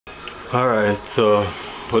Alright, so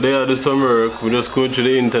today I do some work. We just going through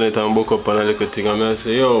the internet and book up on a little thing and I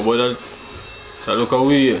say, yo, but that look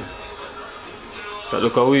away. That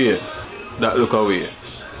look away. That look away.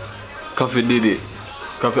 Koffee did it.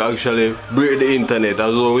 Koffee actually break the internet, as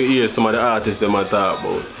though we hear some of the artists them talk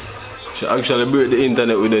about. She actually break the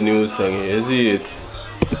internet with a new song here. You see it?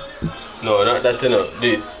 No, not that, you know.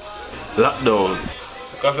 This. Lockdown.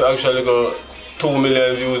 So Koffee actually got 2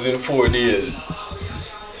 million views in 4 days.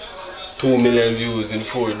 2 million views in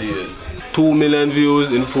 4 days. 2 million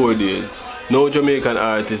views in 4 days. No Jamaican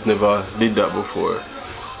artist never did that before.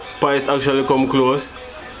 Spice actually come close,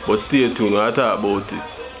 but stay tuned, I'll talk about it.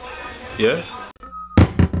 Yeah?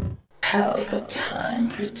 Pelpa time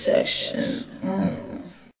protection.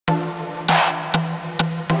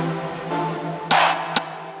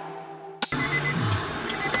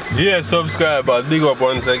 Yeah, subscribers, big up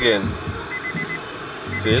once again.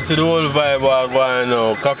 So you see the whole vibe are going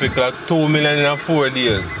now. Koffee clock 2 million in 4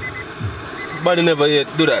 days. But they never yet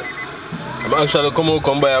do that. I'm actually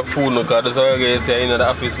come buy a food now because that's how you say in the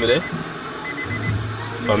office me there.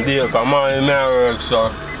 From there, come on in my work,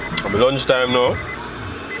 so I'm lunchtime now.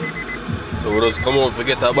 So we just come out to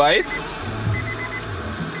get a bite.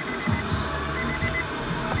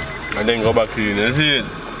 And then go back in. You see it?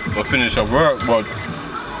 We'll finish up work, but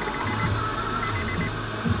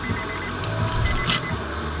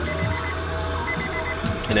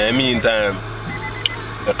in the meantime,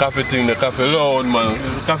 the coffee loud,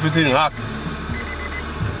 man. The coffee thing hot.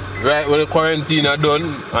 Right when the quarantine are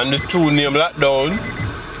done and the true name lockdown,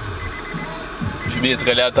 she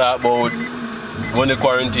basically talk about when the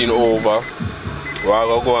quarantine over, what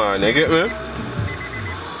I go on, you get me?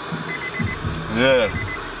 Yeah.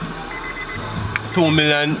 2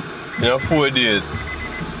 million in 4 days.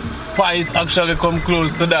 Spice actually come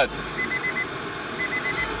close to that.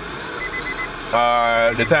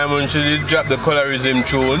 The time when she did drop the colorism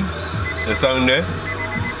tune, the song there,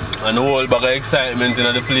 and the whole bag of excitement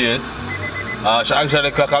in the place, she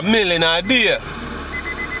actually clocked 1 million a day.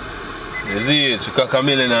 You see it, she clocked 1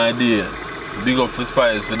 million a day. Big up for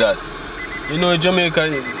Spice for that. You know,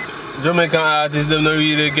 Jamaican artists them don't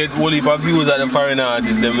really get whole heap of views at the foreign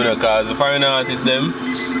artists them, you know, because the foreign artists them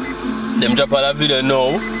drop a video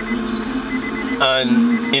now,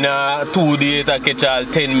 and in a 2 days they catch all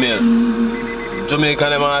 10 mil.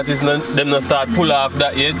 Jamaican artists them not start pull off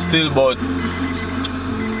that yet still, but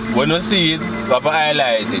when you see it, you have to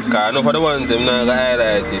highlight it, because enough of the ones them not gonna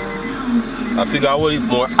highlight it. I figure a whole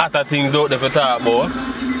more other things out there to talk about.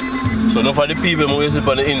 So enough of the people who use it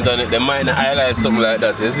on the internet, they might not highlight something like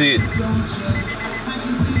that, you see it?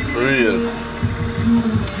 For real.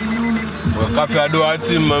 When Koffee do her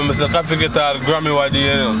thing, man, Mr. Koffee get her Grammy award, you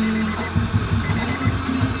know.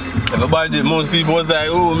 Everybody, most people was like,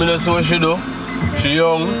 oh, I don't know what she do. She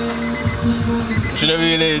young. She never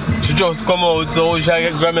really, she just come out, so she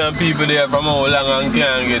get Grammy and people there from how long and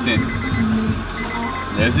can't get it.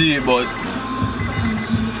 You see, but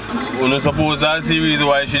we don't suppose that's the reason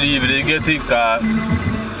why she even get it, because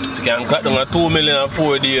she can cut down 2 million in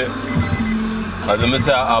 4 days. As I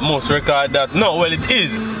say, I must record that. No, well it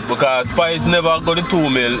is, because Spice never got the 2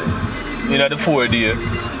 mil in the 4 days.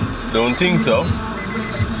 Don't think so.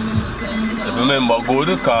 Remember good,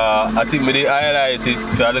 because I think they highlight it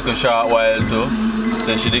for a little short while too.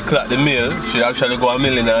 So she did clock the mill, she actually got 1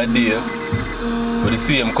 million a day with the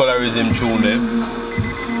same colorism tune there.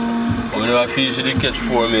 But I feel she did catch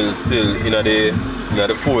 4 mil still in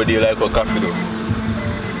the 4 day like a Koffee though.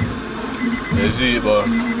 You see, but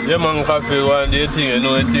yeah man, Koffee one day thing, you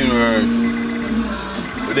know the thing work.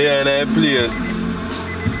 But they are in a place.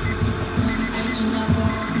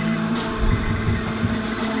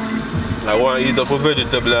 I want to eat up a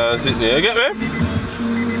vegetable and sit there, you get me?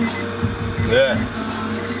 Yeah.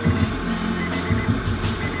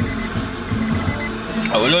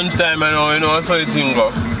 Our lunchtime I know, you know, so you think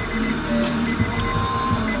go.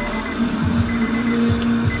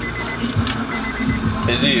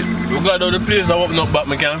 You see, look at how the place are open up, but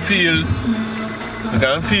I can feel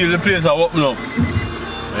the place are open up.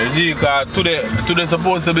 You see, because today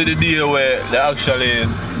supposed to be the day where they actually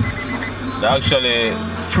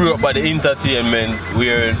free up by the entertainment,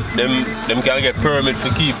 where them can get permit for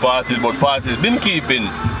keep parties, but parties been keeping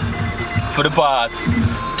for the past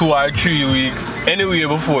 2 or 3 weeks anyway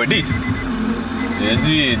before this. You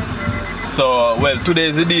see it? So well, today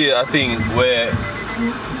is the day I think where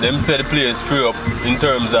them set the place free up in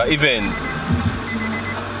terms of events.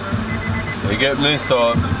 You get me?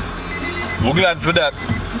 So we're glad for that.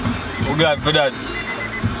 We're glad for that.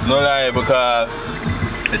 No lie, because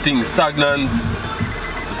the thing's stagnant.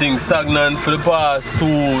 The thing's stagnant for the past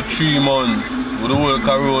 2-3 months. with the whole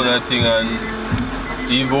corona thing, and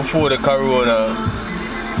even before the corona,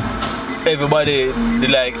 everybody they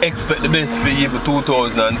like expect the best for you for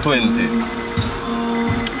 2020.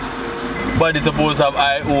 But it's supposed to have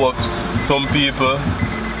high hopes. Some people,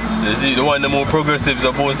 you see, the one the more progressive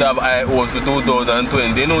supposed to have high hopes for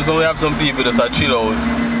 2020. You know, so we have some people that start chill out.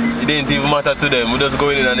 It didn't even matter to them. We're just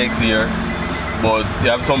going in the next year. But you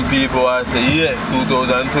have some people that say, yeah,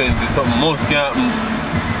 2020, something must happen.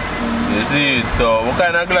 You see it. So we're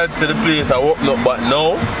kind of glad to see the place are open up, but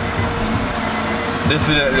now,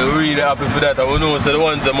 definitely really happy for that. I will know, so the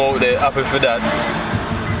ones that are out there happy for that.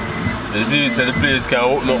 You see it, so the place can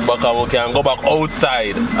open up back and we can go back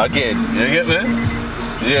outside again. You get me?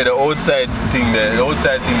 Yeah, the outside thing there,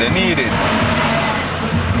 they need it.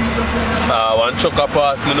 One trucker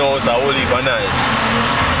passed me now, so I will leave a night.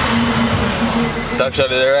 It's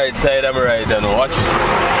actually the right side of my right, you know, watch it.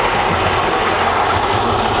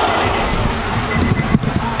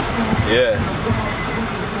 Yeah.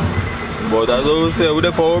 But as I will say, with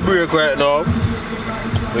the power break right now,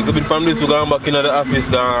 we could be from this, we're going back into the office,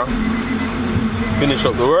 going finish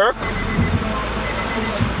up the work.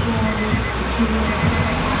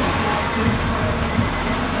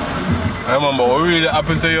 I remember we're really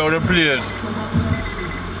happy to see how the place.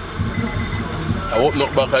 I open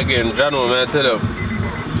up back again, Jano, man, I tell you.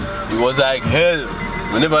 It was like hell.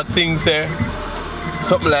 We never think, say,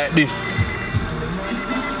 something like this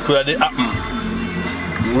could have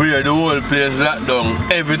happened. Where the whole place locked down,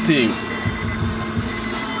 everything.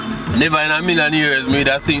 Never in a million years made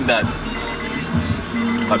I think that.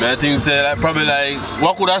 I mean, I think, say, like, probably like,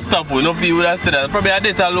 what could have stopped? Enough people would have said that. Probably a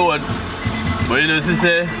death alone. But you know, she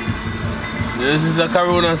say, this is a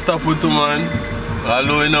corona stop with two man.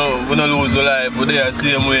 Although you know, we don't lose our life, we're there the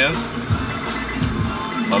same way.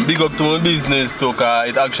 And big up to my business too, cause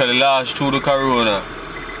it actually lasts through the corona.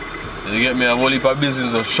 You get me? A whole heap of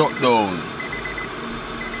business was shut down.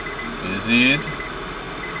 You see it?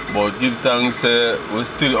 But give thanks, we're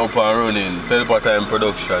still up and running. Pelpa time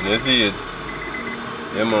production, you see it?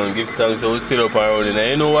 Yeah man, give thanks, we're still up and running. And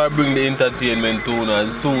you know what I bring the entertainment to now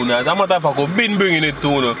as soon as, a matter of fact, we've been bringing it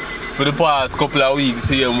to now for the past couple of weeks,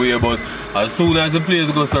 same way, but as soon as the place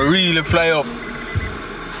goes to really fly up,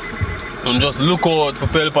 and just look out for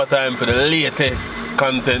Pelpa time for the latest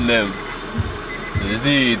content them. You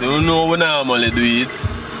see it, we don't know how we normally do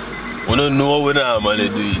it. We don't know how we normally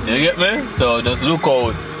do it, you get me? So just look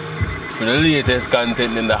out for the latest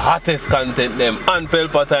content them, the hottest content them, and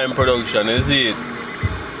Pelpa time production, you see it?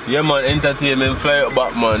 Yeah man, entertainment fly up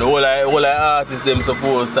back man. All I artists them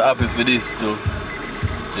supposed to happy for this too.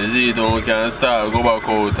 You see it, when we can start, go back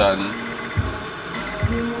out and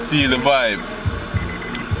feel the vibe.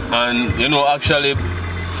 And you know, actually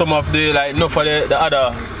some of the, like, enough of the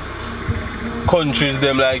other countries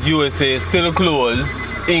them like USA still closed,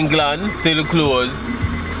 England still closed.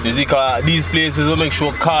 You see, cause these places will make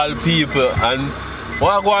sure call people, and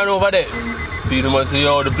what going over there? People must say,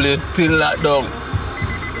 oh, the place still locked down.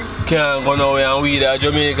 Can't go nowhere, and we there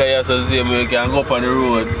Jamaica here, so same way, can go up on the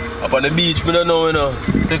road. Up on the beach, we don't know, you know.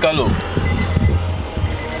 Take a look.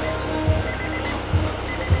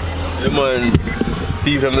 Yeah man,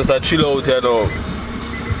 people just chill out here now.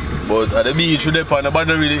 But at the beach, we dip on the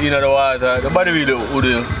body really in the water. The body really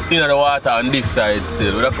in the water on this side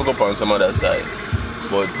still. We have to go up on some other side.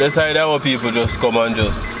 But this side, our people just come and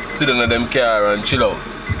just sit in them car and chill out.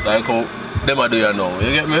 Like how them are doing now.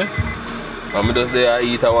 You get me? And we just there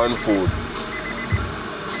eat our one food.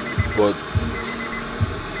 But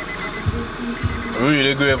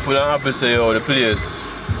really grateful and happy to see how the place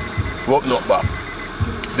open up back.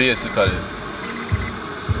 Basically.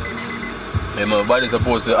 Yeah, my body's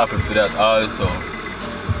supposed to be happy for that also.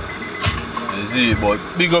 You see, but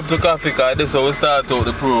big up to Koffee, because this is how we start out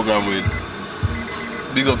the program with.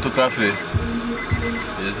 Big up to Koffee.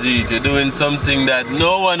 You see, you're doing something that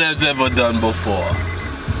no one has ever done before.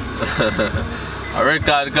 I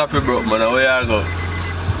record Koffee broke, man, where I go.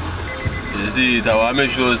 You see it, I want to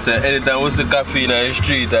make sure that anytime we see Koffee in the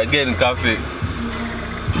street, again Koffee.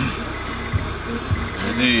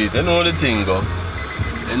 You see it, you know the thing go.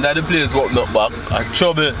 And that the place open up back, a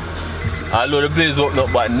trouble. Although the place open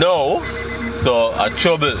up back now, so a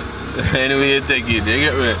trouble. Anyway you take it, you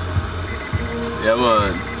get me? Yeah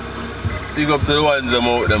man. Big up to the ones them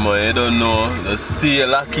out there man, you don't know. Just stay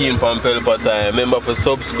locked in from Pelpa time. Remember to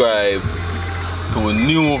subscribe to a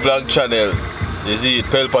new vlog channel. You see it,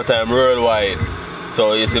 Pelpa time worldwide.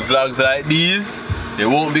 So you see vlogs like these, they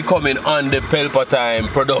won't be coming on the Pelpa time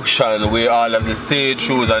production where all of the stage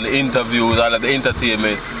shows and the interviews, all of the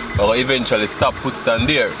entertainment, or eventually stop put it on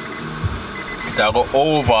there. It'll go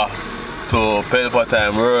over to Pelpa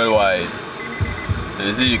time worldwide.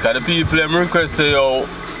 You see, because the people them request say, yo,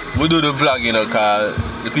 we do the vlog, you know, because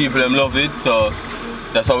the people them love it, so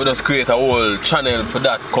that's how we just create a whole channel for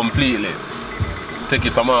that completely. Take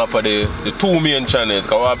it from off of the two main channels,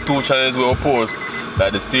 because we have two channels where we post,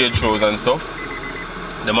 like the stage shows and stuff.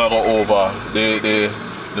 They might go over, the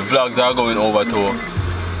vlogs are going over to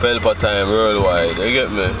Pelpa Time worldwide, you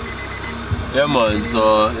get me? Yeah man,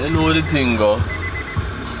 so you know the thing go.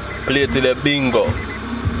 Play to the bingo.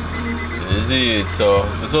 You see it, so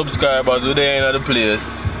the subscribers were there in the place.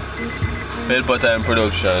 Pelpa Time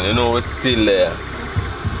production, you know we're still there.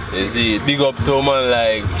 You see it, big up to a man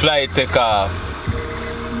like Fly Take Off.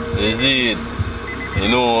 You see it, you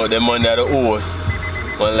know the man that the host.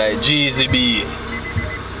 One like GZB.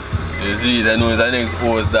 You see it, I know it's the next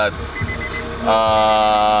host that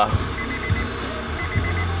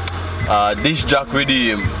Dish Jack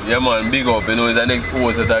Redeem. Yeah man, big up, you know it's the next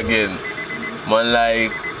host that again. Man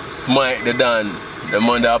like Smite the Dan. The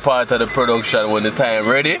man that are part of the production when the time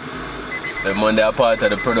ready. The man that are part of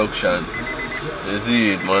the production. You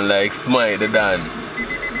see it, man like Smite the Dan.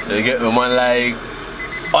 You get me, man like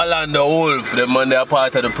Orlando Wolf, the man that are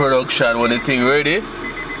part of the production when the thing ready.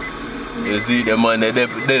 You see the man that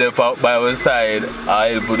they by our side, I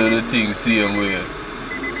help do the thing same way.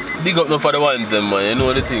 Big up now for the ones them man, you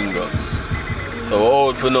know the thing though. So we're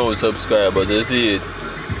out for now subscribers, you see it.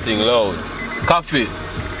 Thing loud. Koffee,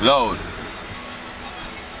 loud.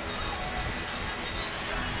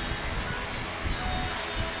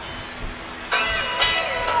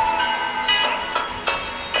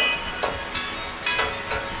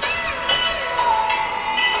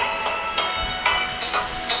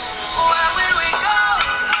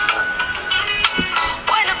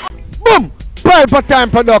 Pelpa Time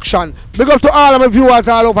production. Big up to all of my viewers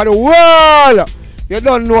all over the world. You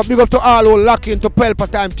don't know. Big up to all who lock into Pelpa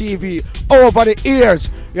Time TV over the years.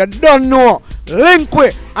 You don't know. Link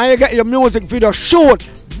with and you get your music video shoot,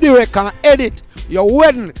 direct and edit. Your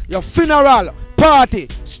wedding, your funeral, party,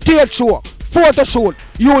 stage show, photo shoot,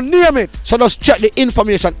 you name it. So just check the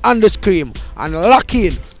information on the screen and lock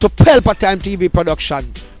in to Pelpa Time TV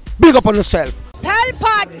production. Big up on yourself.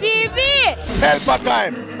 Pelpa TV! Pelpa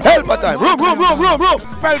Time! Pelpa Time! Room!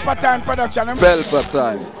 Pelpa Time production. Pelpa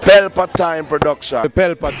Time. Pelpa Time production.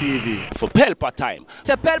 Pelpa TV. For Pelpa Time. It's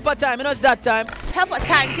a Pelpa Time, you know it's that time. Pelpa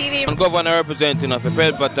Time TV. I'm governor representing of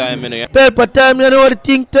Pelpa Time, you know. Pelpa Time, you know what the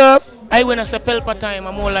thing tough? I when I say Pelpa Time,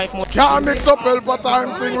 I'm more like more. Can't mix up Pelpa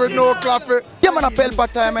Time thing with no coffee. Yeah man, a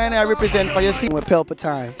Pelpa Time and I represent for you see with Pelpa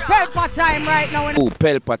Time. Pelpa Time right now. Oh,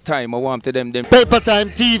 Pelpa Time, I want to them. Pelpa Time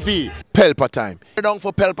TV. Pelpa Time. Down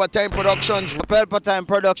for Pelpa Time Productions. Pelpa Time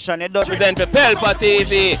Production. It does Represent for Pelpa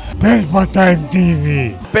TV. Pelpa Time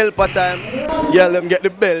TV. Pelpa Time. Yeah, let them get the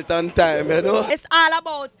belt on time, you know. It's all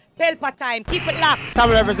about Pelpa Time. Keep it locked.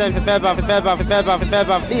 Time represent for Pelpa,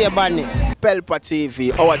 the badness. Pelpa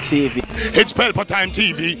TV, our TV. It's Pelpa Time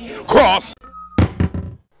TV. Cross.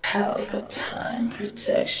 Pelpa Time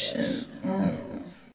protection.